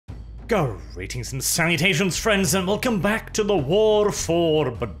Greetings and salutations, friends, and welcome back to the War for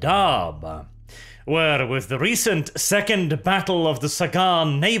BADAB, where with the recent second battle of the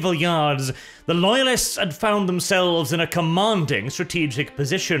Sagan naval yards, the Loyalists had found themselves in a commanding strategic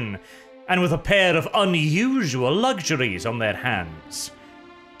position, and with a pair of unusual luxuries on their hands: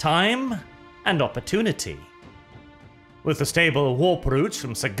 time and opportunity. With the stable warp routes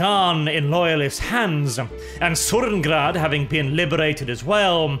from Sagan in Loyalist hands, and Surengrad having been liberated as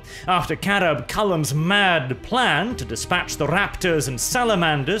well, after Karab Cullen's mad plan to dispatch the Raptors and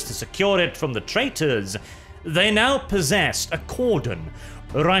Salamanders to secure it from the traitors, they now possessed a cordon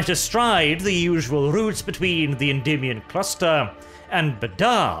right astride the usual routes between the Endymion cluster and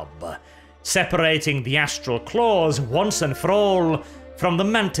BADAB, separating the Astral Claws once and for all from the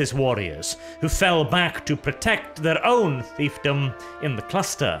Mantis warriors, who fell back to protect their own fiefdom in the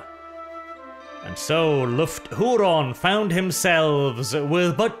cluster. And so Luft Huron found himself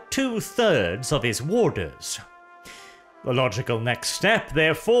with but 2/3 of his warders. The logical next step,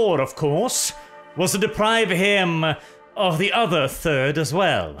 therefore, of course, was to deprive him of the other third as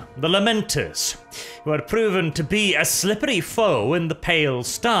well, the Lamenters, who had proven to be a slippery foe in the Pale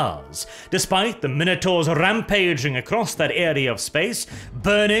Stars, despite the Minotaurs rampaging across that area of space,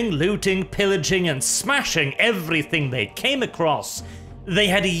 burning, looting, pillaging, and smashing everything they came across. They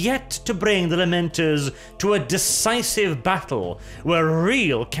had yet to bring the Lamenters to a decisive battle where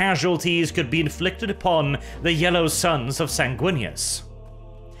real casualties could be inflicted upon the Yellow Sons of Sanguinius.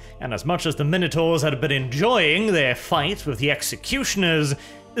 And as much as the Minotaurs had been enjoying their fight with the Executioners,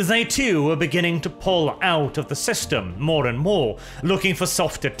 they too were beginning to pull out of the system more and more, looking for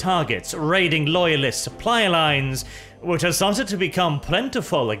softer targets, raiding Loyalist supply lines, which had started to become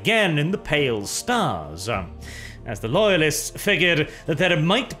plentiful again in the Pale Stars, as the Loyalists figured that there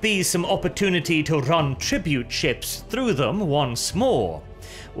might be some opportunity to run tribute ships through them once more,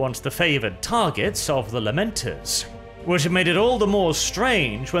 once the favoured targets of the Lamenters. Which made it all the more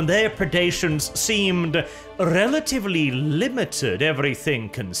strange when their predations seemed relatively limited, everything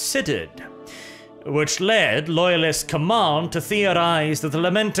considered. Which led Loyalist Command to theorize that the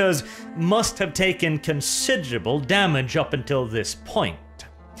Lamenters must have taken considerable damage up until this point.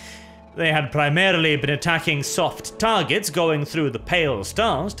 They had primarily been attacking soft targets going through the Pale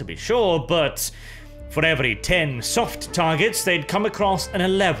Stars, to be sure, but for every 10 soft targets, they'd come across an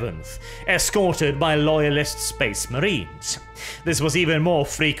 11th, escorted by Loyalist Space Marines. This was even more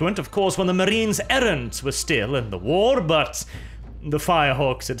frequent, of course, when the Marines Errant were still in the war, but the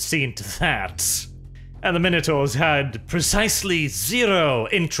Firehawks had seen to that. And the Minotaurs had precisely zero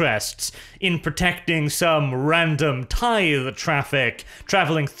interests in protecting some random tithe traffic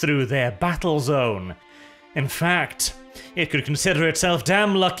traveling through their battle zone. In fact, it could consider itself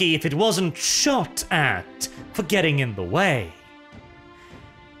damn lucky if it wasn't shot at for getting in the way.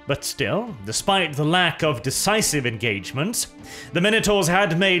 But still, despite the lack of decisive engagement, the Minotaurs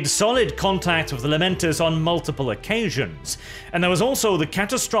had made solid contact with the Lamenters on multiple occasions, and there was also the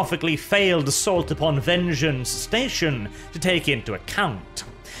catastrophically failed assault upon Vengeance Station to take into account.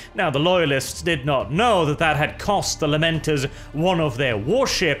 Now, the Loyalists did not know that that had cost the Lamenters one of their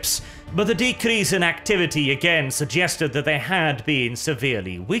warships, but the decrease in activity again suggested that they had been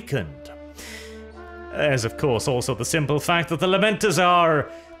severely weakened. There's of course also the simple fact that the Lamenters are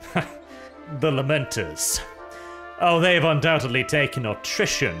the Lamenters. Oh, they've undoubtedly taken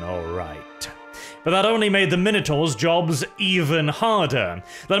attrition, alright. But that only made the Minotaurs' jobs even harder.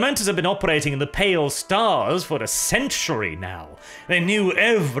 The Lamenters have been operating in the Pale Stars for a century now. They knew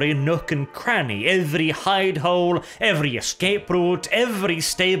every nook and cranny, every hide hole, every escape route, every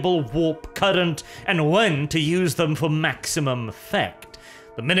stable warp current, and when to use them for maximum effect.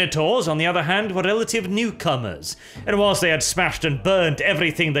 The Minotaurs, on the other hand, were relative newcomers, and whilst they had smashed and burnt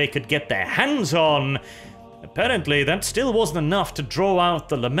everything they could get their hands on, apparently that still wasn't enough to draw out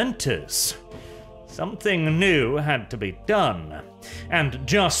the Lamenters. Something new had to be done, and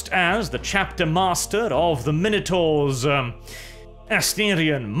just as the chapter master of the Minotaurs,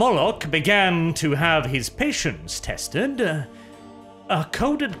 Asterian Moloch, began to have his patience tested, a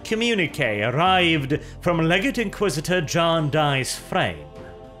coded communique arrived from Legate Inquisitor John Dye's frame.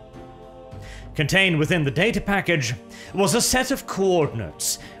 Contained within the data package was a set of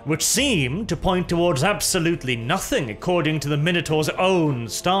coordinates, which seemed to point towards absolutely nothing according to the Minotaur's own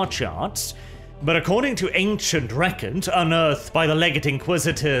star charts, but according to ancient records unearthed by the Legate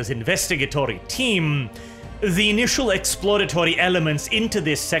Inquisitor's investigatory team, the initial exploratory elements into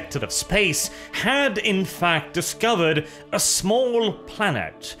this sector of space had in fact discovered a small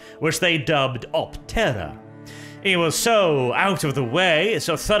planet, which they dubbed Optera. He was so out of the way,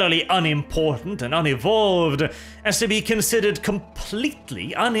 so thoroughly unimportant and unevolved, as to be considered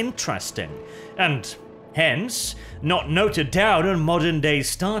completely uninteresting, and hence not noted down on modern-day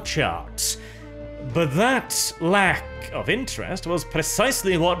star charts. But that lack of interest was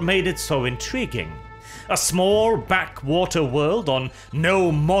precisely what made it so intriguing. A small backwater world on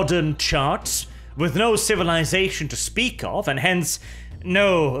no modern charts, with no civilization to speak of, and hence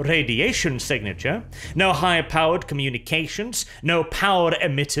no radiation signature, no high-powered communications, no power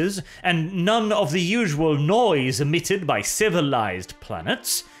emitters, and none of the usual noise emitted by civilized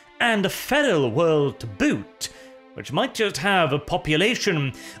planets, and a feral world to boot, which might just have a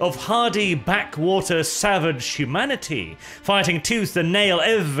population of hardy backwater savage humanity, fighting tooth and nail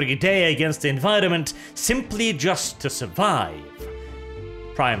every day against the environment simply just to survive.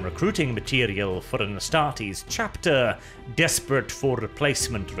 Prime recruiting material for an Astartes chapter desperate for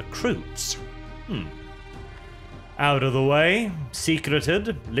replacement recruits. Out of the way,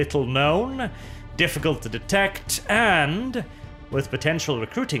 secreted, little known, difficult to detect, and with potential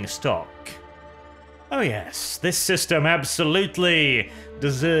recruiting stock. Oh yes, this system absolutely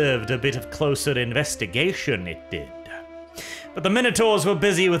deserved a bit of closer investigation, it did. But the Minotaurs were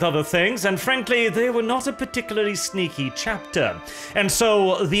busy with other things, and frankly, they were not a particularly sneaky chapter, and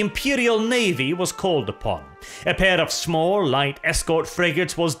so the Imperial Navy was called upon. A pair of small, light escort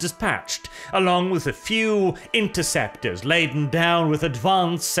frigates was dispatched, along with a few interceptors laden down with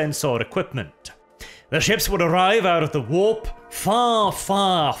advanced sensor equipment. The ships would arrive out of the warp far,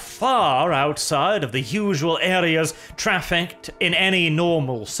 far, far outside of the usual areas trafficked in any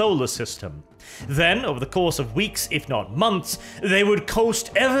normal solar system. Then, over the course of weeks, if not months, they would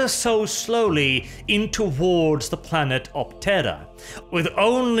coast ever so slowly in towards the planet Optera, with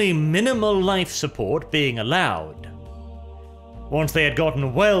only minimal life support being allowed. Once they had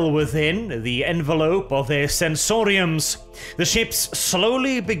gotten well within the envelope of their sensoriums, the ships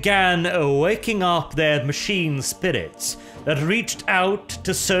slowly began waking up their machine spirits that reached out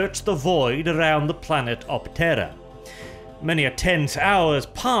to search the void around the planet Optera. Many a tense hours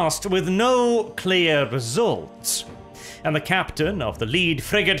passed with no clear results, and the captain of the lead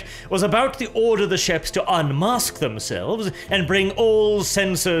frigate was about to order the ships to unmask themselves and bring all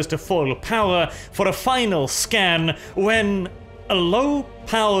sensors to full power for a final scan when a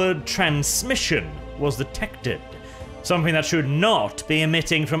low-powered transmission was detected, something that should not be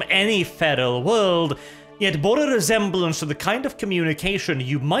emitting from any feral world, yet bore a resemblance to the kind of communication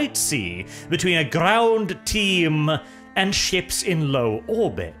you might see between a ground team and ships in low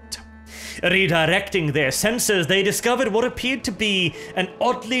orbit. Redirecting their sensors, they discovered what appeared to be an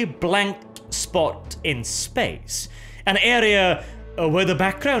oddly blank spot in space, an area where the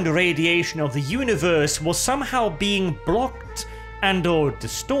background radiation of the universe was somehow being blocked and/or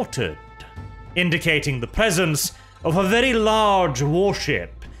distorted, indicating the presence of a very large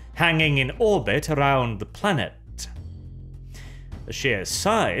warship hanging in orbit around the planet. The sheer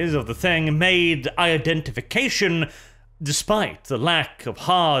size of the thing made identification, despite the lack of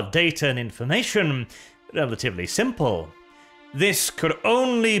hard data and information, relatively simple. This could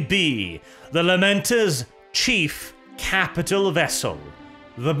only be the Lamenters' chief capital vessel,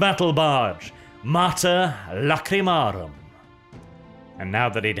 the battle barge Mater Lacrimarum. And now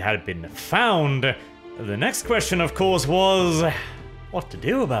that it had been found, the next question, of course, was what to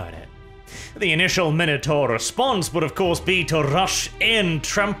do about it. The initial Minotaur response would, of course, be to rush in,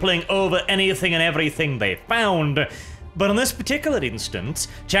 trampling over anything and everything they found. But in this particular instance,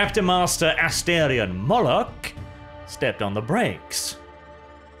 Chapter Master Asterion Moloch stepped on the brakes.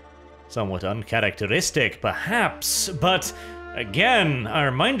 Somewhat uncharacteristic, perhaps, but again, I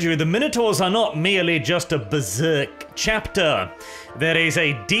remind you, the Minotaurs are not merely just a berserk chapter. There is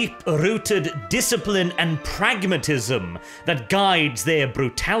a deep-rooted discipline and pragmatism that guides their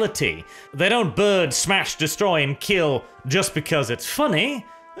brutality. They don't bird, smash, destroy, and kill just because it's funny,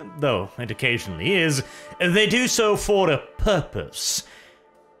 though it occasionally is. They do so for a purpose.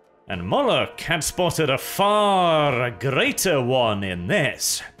 And Moloch had spotted a far greater one in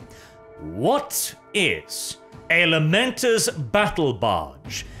this. What is a Lamenters battle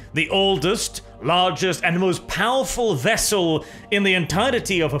barge, the oldest, largest, and most powerful vessel in the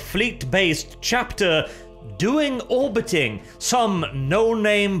entirety of a fleet-based chapter, doing orbiting some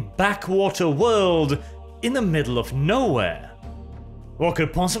no-name backwater world in the middle of nowhere? What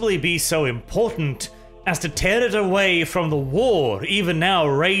could possibly be so important as to tear it away from the war even now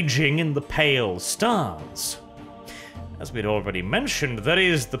raging in the pale stars? As we'd already mentioned, there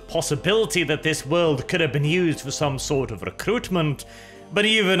is the possibility that this world could have been used for some sort of recruitment, But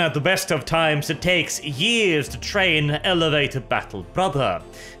even at the best of times, it takes years to train and elevate a battle brother.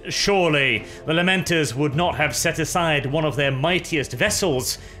 Surely, the Lamenters would not have set aside one of their mightiest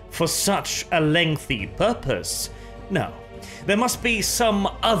vessels for such a lengthy purpose. No, there must be some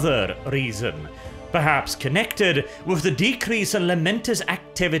other reason, perhaps connected with the decrease in Lamenters'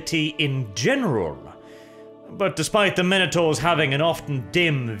 activity in general. But despite the Minotaurs having an often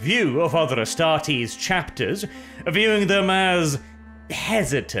dim view of other Astartes chapters, viewing them as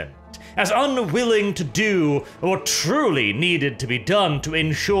hesitant, as unwilling to do what truly needed to be done to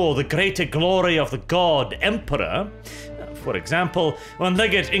ensure the greater glory of the god Emperor. For example, when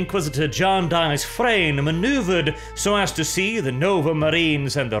Legate Inquisitor Jarndyce Frayne maneuvered so as to see the Nova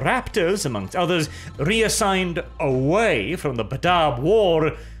Marines and the Raptors, amongst others, reassigned away from the BADAB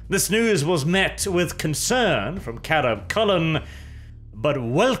War, this news was met with concern from Carab Cullen, but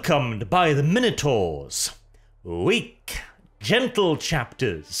welcomed by the Minotaurs. Weak, gentle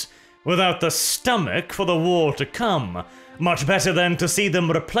chapters, without the stomach for the war to come. Much better than to see them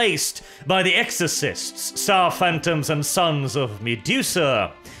replaced by the Exorcists, Star Phantoms and Sons of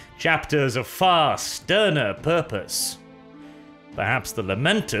Medusa, chapters of far sterner purpose. Perhaps the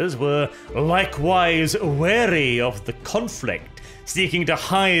Lamenters were likewise wary of the conflict, seeking to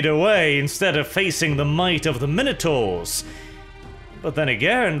hide away instead of facing the might of the Minotaurs. But then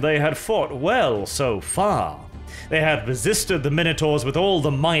again, they had fought well so far. They had resisted the Minotaurs with all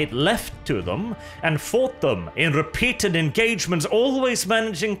the might left to them, and fought them in repeated engagements, always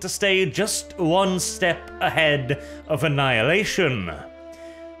managing to stay just one step ahead of annihilation.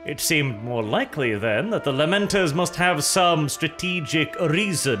 It seemed more likely then that the Lamenters must have some strategic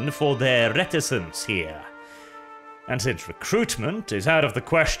reason for their reticence here. And since recruitment is out of the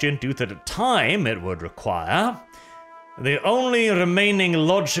question due to the time it would require, the only remaining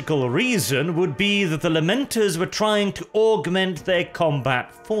logical reason would be that the Lamenters were trying to augment their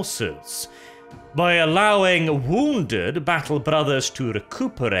combat forces by allowing wounded battle brothers to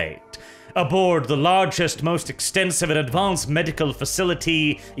recuperate aboard the largest, most extensive and advanced medical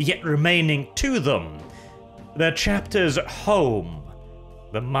facility yet remaining to them, their chapter's home,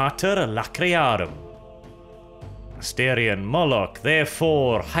 the Mater Lacriarum. Asterion Moloch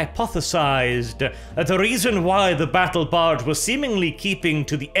therefore hypothesized that the reason why the battle barge was seemingly keeping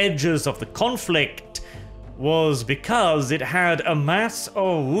to the edges of the conflict was because it had a mass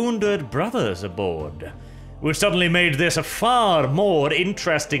of wounded brothers aboard, which suddenly made this a far more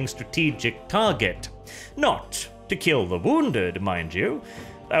interesting strategic target. Not to kill the wounded, mind you.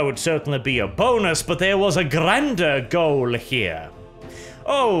 That would certainly be a bonus, but there was a grander goal here.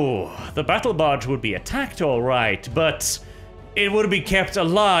 Oh, the battle barge would be attacked all right, but it would be kept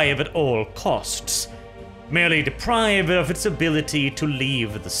alive at all costs, merely deprived of its ability to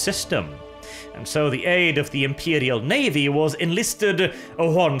leave the system. And so the aid of the Imperial Navy was enlisted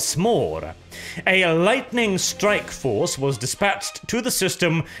once more. A lightning strike force was dispatched to the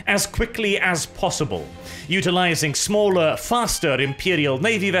system as quickly as possible, utilizing smaller, faster Imperial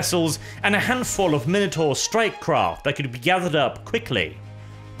Navy vessels and a handful of Minotaur strike craft that could be gathered up quickly,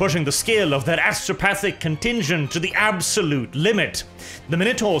 pushing the skill of their astropathic contingent to the absolute limit. The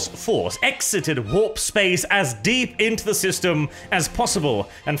Minotaur's force exited warp space as deep into the system as possible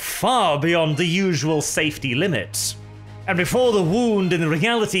and far beyond the usual safety limits. And before the wound in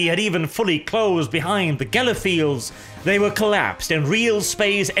reality had even fully closed behind the Gellerfields, they were collapsed and real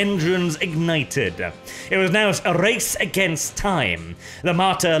space engines ignited. It was now a race against time. The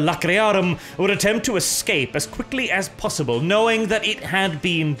Mater Lacriarum would attempt to escape as quickly as possible, knowing that it had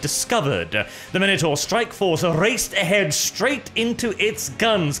been discovered. The Minotaur strike force raced ahead straight into its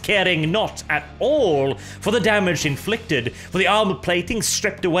guns, caring not at all for the damage inflicted, for the armor plating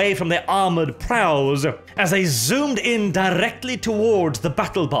stripped away from their armored prows, as they zoomed in directly towards the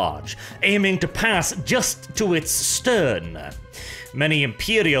battle barge, aiming to pass just to its stern. Many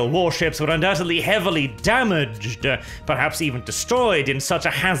Imperial warships were undoubtedly heavily damaged, perhaps even destroyed in such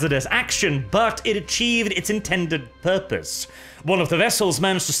a hazardous action, but it achieved its intended purpose. One of the vessels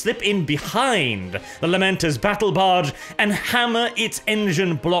managed to slip in behind the Lamenter's battle barge and hammer its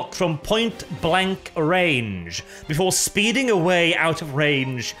engine block from point-blank range, before speeding away out of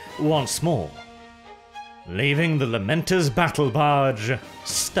range once more, leaving the Lamenter's battle barge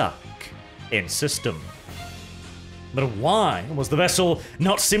stuck in system. But why was the vessel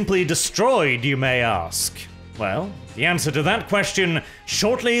not simply destroyed, you may ask? Well, the answer to that question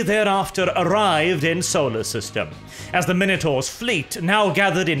shortly thereafter arrived in Solar System, as the Minotaur's fleet, now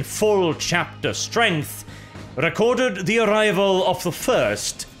gathered in full chapter strength, recorded the arrival of the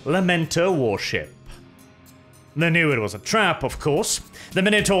first Lamenter warship. They knew it was a trap, of course. The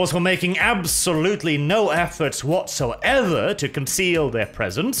Minotaurs were making absolutely no efforts whatsoever to conceal their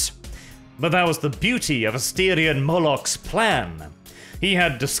presence. But that was the beauty of Asterion Moloch's plan. He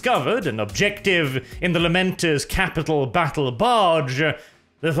had discovered an objective in the Lamenters' capital battle barge that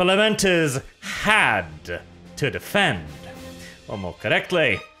the Lamenters had to defend. Or more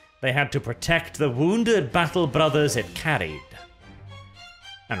correctly, they had to protect the wounded battle brothers it carried.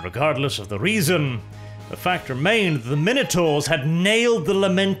 And regardless of the reason, the fact remained that the Minotaurs had nailed the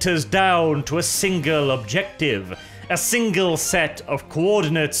Lamenters down to a single objective, a single set of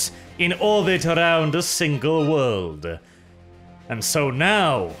coordinates in orbit around a single world. And so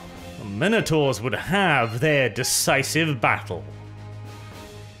now, the Minotaurs would have their decisive battle.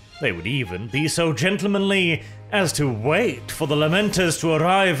 They would even be so gentlemanly as to wait for the Lamenters to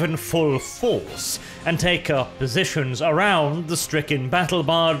arrive in full force and take up positions around the stricken battle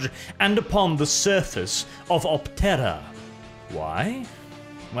barge and upon the surface of Optera. Why?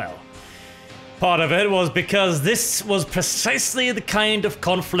 Well, part of it was because this was precisely the kind of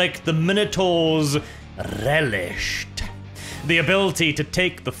conflict the Minotaurs relished. The ability to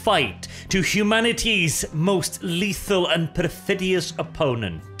take the fight to humanity's most lethal and perfidious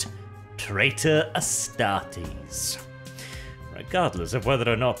opponent, traitor Astartes. Regardless of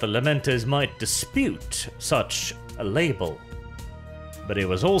whether or not the Lamenters might dispute such a label. But it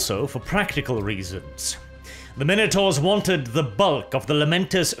was also for practical reasons. The Minotaurs wanted the bulk of the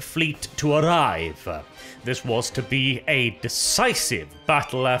Lamenters' fleet to arrive. This was to be a decisive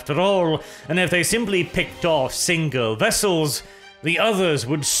battle after all, and if they simply picked off single vessels, the others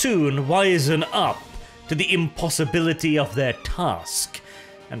would soon wisen up to the impossibility of their task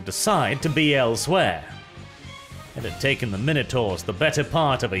and decide to be elsewhere. It had taken the Minotaurs the better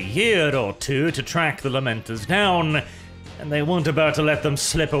part of a year or two to track the Lamenters down, and they weren't about to let them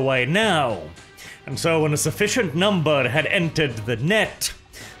slip away now. And so when a sufficient number had entered the net,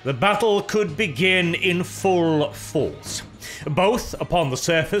 the battle could begin in full force, both upon the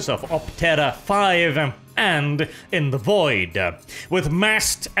surface of Optera 5 and in the void, with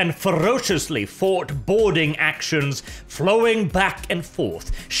massed and ferociously fought boarding actions flowing back and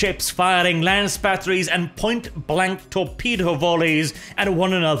forth, ships firing lance batteries and point-blank torpedo volleys at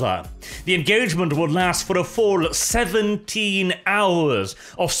one another. The engagement would last for a full 17 hours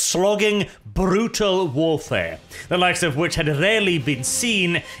of slogging, brutal warfare, the likes of which had rarely been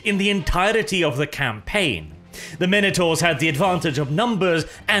seen in the entirety of the campaign. The Minotaurs had the advantage of numbers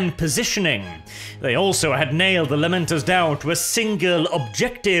and positioning. They also had nailed the Lamenters down to a single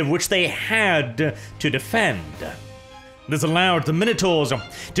objective which they had to defend. This allowed the Minotaurs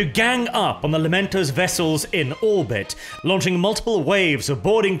to gang up on the Lamenters' vessels in orbit, launching multiple waves of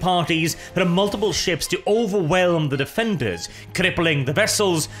boarding parties from multiple ships to overwhelm the defenders, crippling the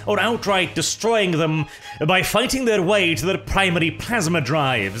vessels or outright destroying them by fighting their way to their primary plasma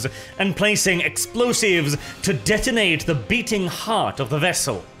drives and placing explosives to detonate the beating heart of the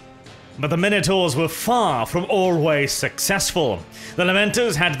vessel. But the Minotaurs were far from always successful. The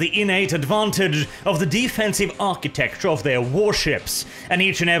Lamenters had the innate advantage of the defensive architecture of their warships, and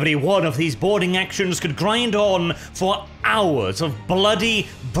each and every one of these boarding actions could grind on for hours of bloody,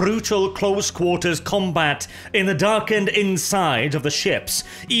 brutal close-quarters combat in the darkened insides of the ships,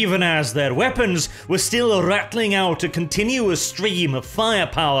 even as their weapons were still rattling out a continuous stream of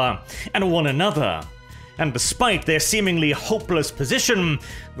firepower at one another. And despite their seemingly hopeless position,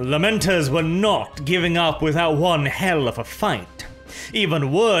 the Lamenters were not giving up without one hell of a fight.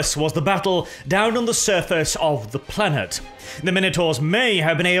 Even worse was the battle down on the surface of the planet. The Minotaurs may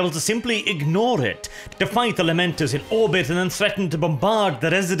have been able to simply ignore it, to fight the Lamenters in orbit and then threaten to bombard the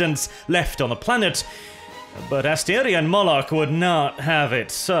residents left on the planet, but Asterion Moloch would not have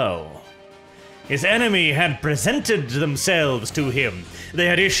it so. His enemy had presented themselves to him. They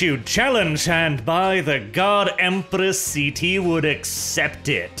had issued challenge, and by the God Empress seat, he would accept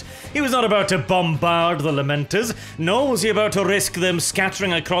it. He was not about to bombard the Lamenters, nor was he about to risk them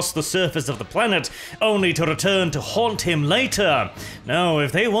scattering across the surface of the planet, only to return to haunt him later. No,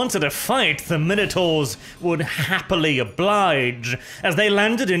 if they wanted to fight, the Minotaurs would happily oblige, as they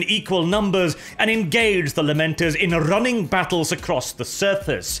landed in equal numbers and engaged the Lamenters in running battles across the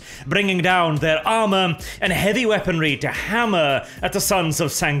surface, bringing down their armor and heavy weaponry to hammer at the sons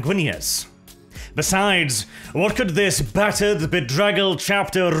of Sanguinius. Besides, what could this battered, bedraggled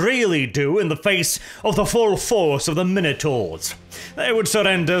chapter really do in the face of the full force of the Minotaurs? They would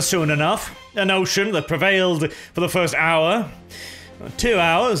surrender soon enough, a notion that prevailed for the first hour, 2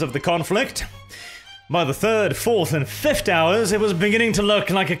 hours of the conflict. By the third, fourth, and fifth hours, it was beginning to look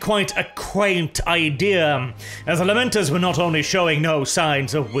like quite a quaint idea, as the Lamenters were not only showing no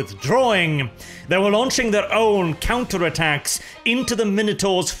signs of withdrawing, they were launching their own counterattacks into the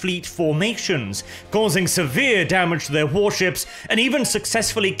Minotaur's fleet formations, causing severe damage to their warships and even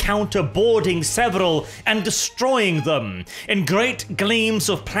successfully counterboarding several and destroying them in great gleams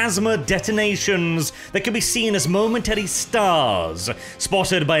of plasma detonations that could be seen as momentary stars,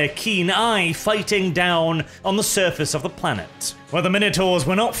 spotted by a keen eye fighting down on the surface of the planet. Well, the Minotaurs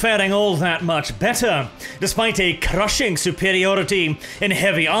were not faring all that much better. Despite a crushing superiority in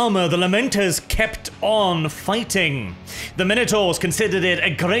heavy armor, the Lamenters kept on fighting. The Minotaurs considered it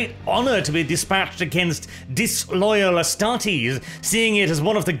a great honor to be dispatched against disloyal Astartes, seeing it as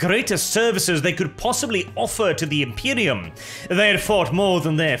one of the greatest services they could possibly offer to the Imperium. They had fought more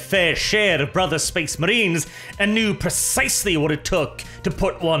than their fair share of brother Space Marines and knew precisely what it took to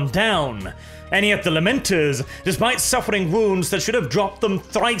put one down. And yet the Lamenters, despite suffering wounds that should have dropped them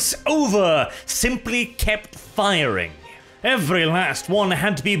thrice over, simply kept firing. Every last one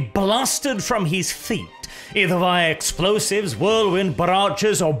had to be blasted from his feet, either via explosives, whirlwind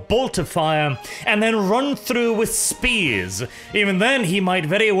barrages, or bolt of fire, and then run through with spears. Even then, he might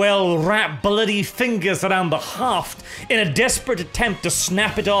very well wrap bloody fingers around the haft in a desperate attempt to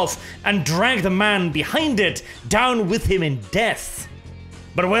snap it off and drag the man behind it down with him in death.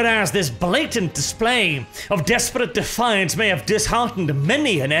 But whereas this blatant display of desperate defiance may have disheartened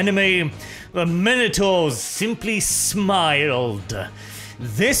many an enemy, the Minotaurs simply smiled.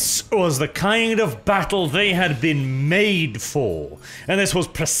 This was the kind of battle they had been made for, and this was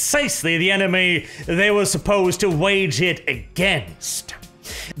precisely the enemy they were supposed to wage it against.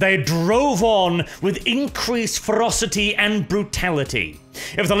 They drove on with increased ferocity and brutality.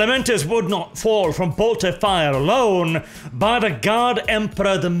 If the Lamenters would not fall from bolt of fire alone, by the God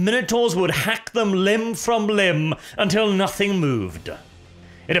Emperor, the Minotaurs would hack them limb from limb until nothing moved.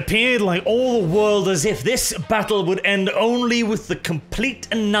 It appeared like all the world as if this battle would end only with the complete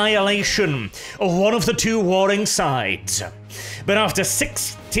annihilation of one of the two warring sides. But after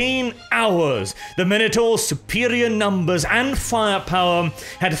 16 hours, the Minotaur's superior numbers and firepower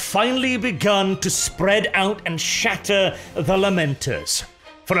had finally begun to spread out and shatter the Lamenters.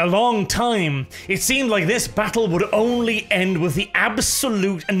 For a long time, it seemed like this battle would only end with the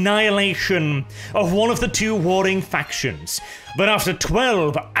absolute annihilation of one of the two warring factions. But after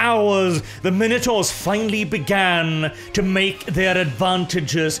 12 hours, the Minotaurs finally began to make their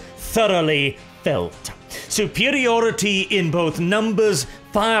advantages thoroughly felt. Superiority in both numbers,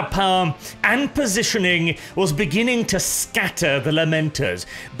 firepower, and positioning was beginning to scatter the Lamenters,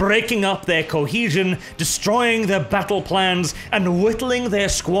 breaking up their cohesion, destroying their battle plans, and whittling their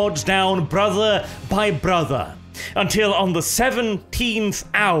squads down brother by brother. Until on the 17th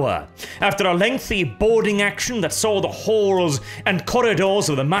hour, after a lengthy boarding action that saw the halls and corridors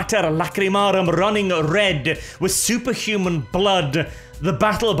of the Mater Lacrimarum running red with superhuman blood, the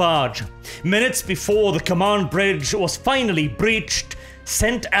battle barge, minutes before the command bridge was finally breached,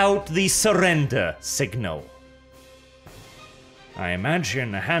 sent out the surrender signal. I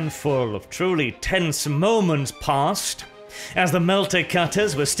imagine a handful of truly tense moments passed as the melter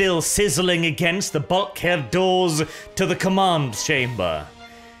cutters were still sizzling against the bulkhead doors to the command chamber.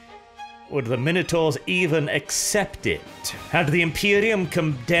 Would the Minotaurs even accept it? Had the Imperium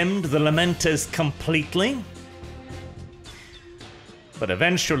condemned the Lamenters completely? But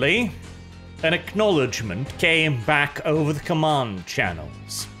eventually, an acknowledgement came back over the command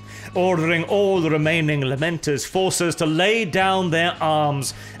channels, ordering all the remaining Lamenters' forces to lay down their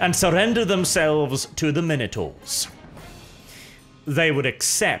arms and surrender themselves to the Minotaurs. They would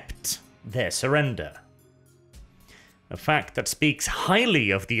accept their surrender. A fact that speaks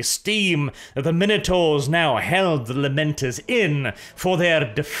highly of the esteem that the Minotaurs now held the Lamenters in for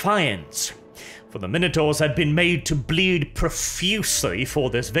their defiance. For the Minotaurs had been made to bleed profusely for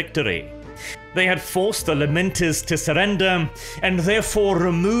this victory. They had forced the Lamenters to surrender and therefore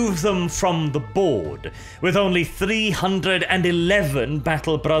removed them from the board, with only 311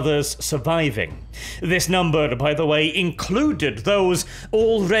 battle brothers surviving. This number, by the way, included those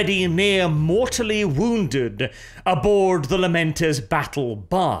already near mortally wounded aboard the Lamenters' battle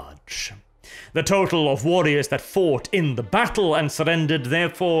barge. The total of warriors that fought in the battle and surrendered,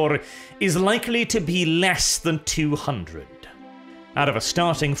 therefore, is likely to be less than 200. Out of a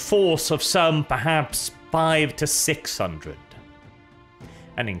starting force of some perhaps 500 to 600.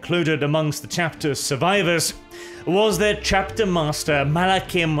 And included amongst the chapter's survivors was their chapter master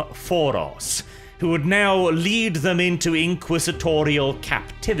Malachim Phoros, who would now lead them into inquisitorial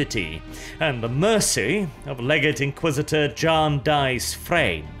captivity and the mercy of Legate Inquisitor John Dice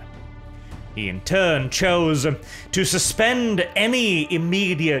Frayne. He in turn chose to suspend any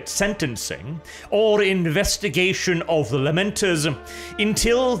immediate sentencing or investigation of the Lamenters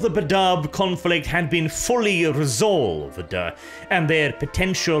until the BADAB conflict had been fully resolved, and their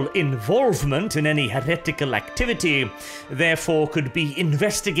potential involvement in any heretical activity therefore could be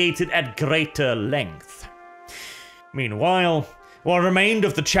investigated at greater length. Meanwhile, what remained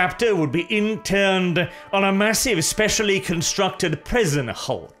of the chapter would be interned on a massive specially constructed prison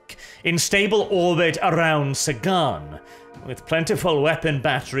hulk in stable orbit around Sagan, with plentiful weapon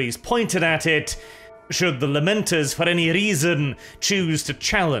batteries pointed at it should the Lamenters for any reason choose to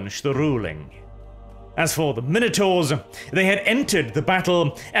challenge the ruling. As for the Minotaurs, they had entered the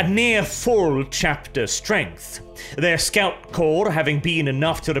battle at near full chapter strength, their scout corps having been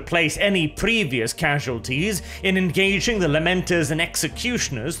enough to replace any previous casualties in engaging the Lamenters and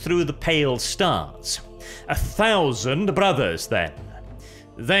Executioners through the Pale Stars. 1,000 brothers, then.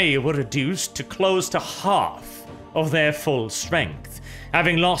 They were reduced to close to half of their full strength,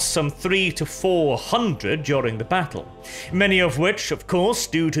 having lost some 300 to 400 during the battle, many of which, of course,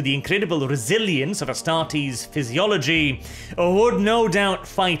 due to the incredible resilience of Astartes' physiology, would no doubt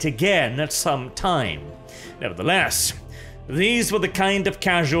fight again at some time. Nevertheless, these were the kind of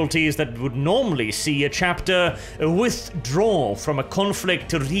casualties that would normally see a chapter withdraw from a conflict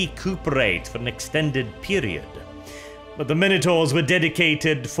to recuperate for an extended period. But the Minotaurs were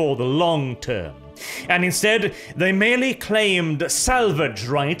dedicated for the long term, and instead they merely claimed salvage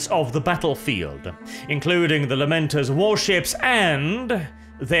rights of the battlefield, including the Lamenters' warships and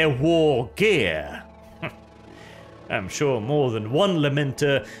their war gear. I'm sure more than one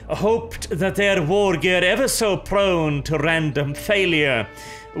Lamenter hoped that their war gear, ever so prone to random failure,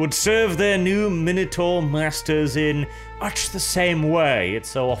 would serve their new Minotaur masters in much the same way it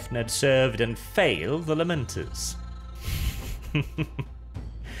so often had served and failed the Lamenters.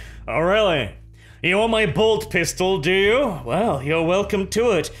 Oh, really? You want my bolt pistol, do you? Well, you're welcome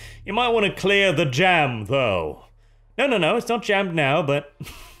to it. You might want to clear the jam, though. No, it's not jammed now, but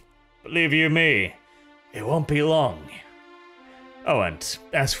believe you me, it won't be long. Oh, and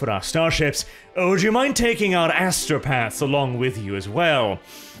as for our starships, would you mind taking our astropaths along with you as well?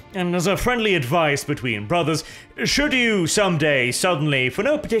 And as a friendly advice between brothers, should you someday suddenly, for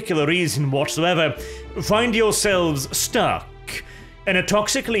no particular reason whatsoever, find yourselves stuck in a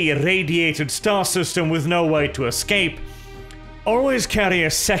toxically irradiated star system with no way to escape, always carry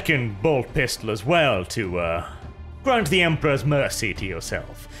a second bolt pistol as well to grant the Emperor's mercy to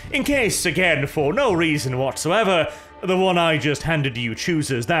yourself. In case, again, for no reason whatsoever, the one I just handed you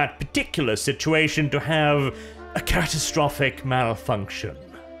chooses that particular situation to have a catastrophic malfunction.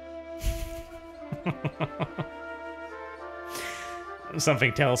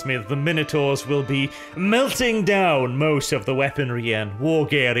 Something tells me that the Minotaurs will be melting down most of the weaponry and war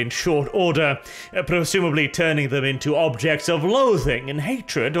gear in short order, presumably turning them into objects of loathing and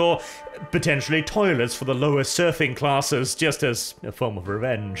hatred, or potentially toilets for the lower surfing classes, just as a form of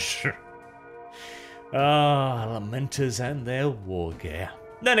revenge. Ah, Lamenters and their war gear.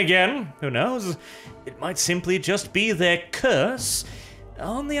 Then again, who knows? It might simply just be their curse.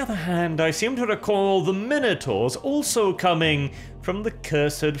 On the other hand, I seem to recall the Minotaurs also coming from the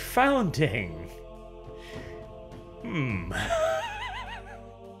cursed founding.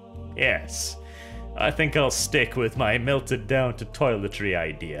 Yes, I think I'll stick with my melted down to toiletry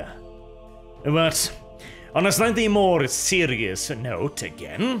idea. But on a slightly more serious note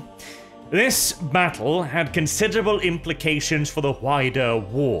again, this battle had considerable implications for the wider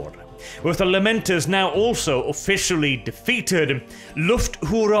war. With the Lamenters now also officially defeated,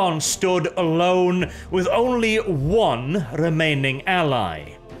 Lufthuron stood alone with only one remaining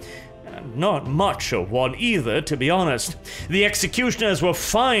ally. And not much of one either, to be honest. The Executioners were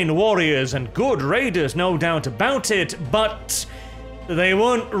fine warriors and good raiders, no doubt about it, but they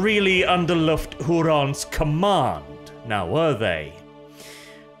weren't really under Lufthuron's command, now were they?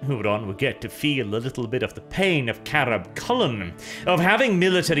 Huron would get to feel a little bit of the pain of Carab Cullen, of having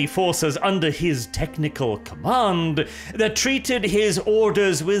military forces under his technical command that treated his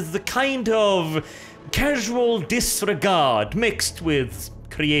orders with the kind of casual disregard mixed with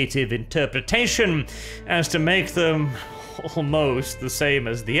creative interpretation as to make them almost the same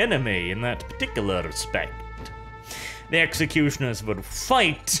as the enemy in that particular respect. The Executioners would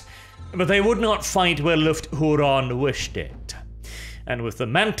fight, but they would not fight where Lufthuron wished it. And with the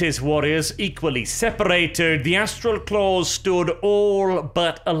Mantis warriors equally separated, the Astral Claws stood all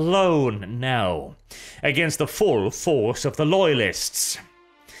but alone now, against the full force of the Loyalists.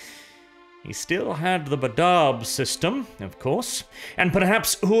 He still had the BADAB system, of course, and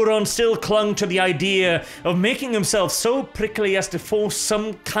perhaps Huron still clung to the idea of making himself so prickly as to force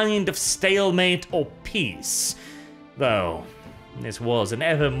some kind of stalemate or peace, though this was an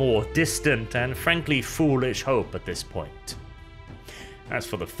ever more distant and frankly foolish hope at this point. As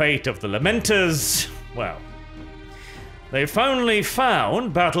for the fate of the Lamenters, well, they finally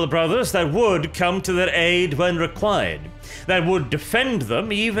found battle brothers that would come to their aid when required, that would defend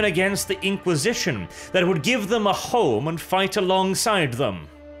them even against the Inquisition, that would give them a home and fight alongside them.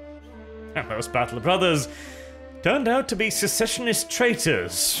 And those battle brothers turned out to be secessionist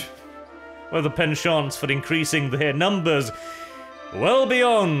traitors, with the penchants for increasing their numbers well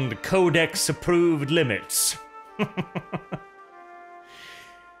beyond Codex-approved limits.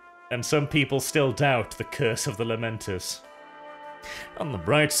 And some people still doubt the curse of the Lamenters. On the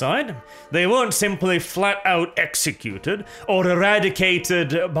bright side, they weren't simply flat-out executed or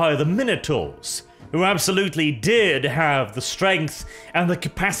eradicated by the Minotaurs, who absolutely did have the strength and the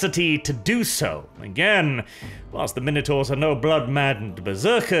capacity to do so. Again, whilst the Minotaurs are no blood-maddened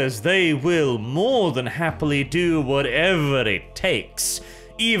berserkers, they will more than happily do whatever it takes,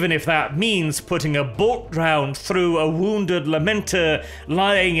 even if that means putting a bolt round through a wounded Lamenter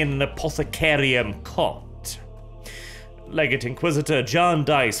lying in an apothecarium cot. Legate Inquisitor John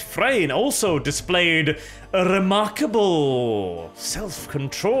Dice Frayne also displayed a remarkable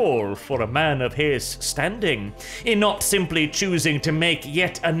self-control for a man of his standing, in not simply choosing to make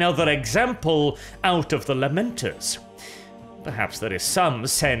yet another example out of the Lamenters. Perhaps there is some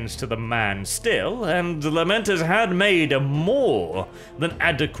sense to the man still, and the Lamenters had made a more than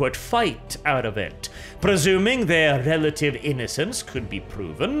adequate fight out of it. Presuming their relative innocence could be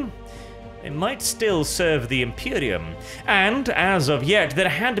proven, they might still serve the Imperium, and as of yet there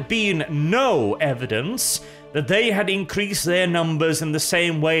had been no evidence that they had increased their numbers in the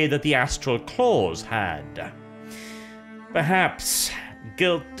same way that the Astral Claws had. Perhaps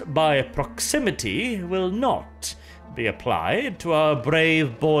guilt by proximity will not be applied to our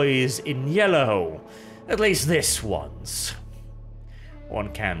brave boys in yellow, at least this once.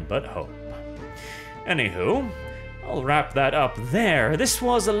 One can but hope. Anywho, I'll wrap that up there. This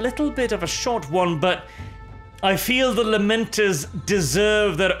was a little bit of a short one, but I feel the Lamenters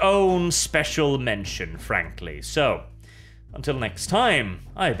deserve their own special mention, frankly. So, until next time,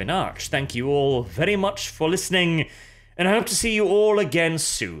 I've been Arch. Thank you all very much for listening, and I hope to see you all again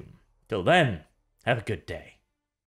soon. Till then, have a good day.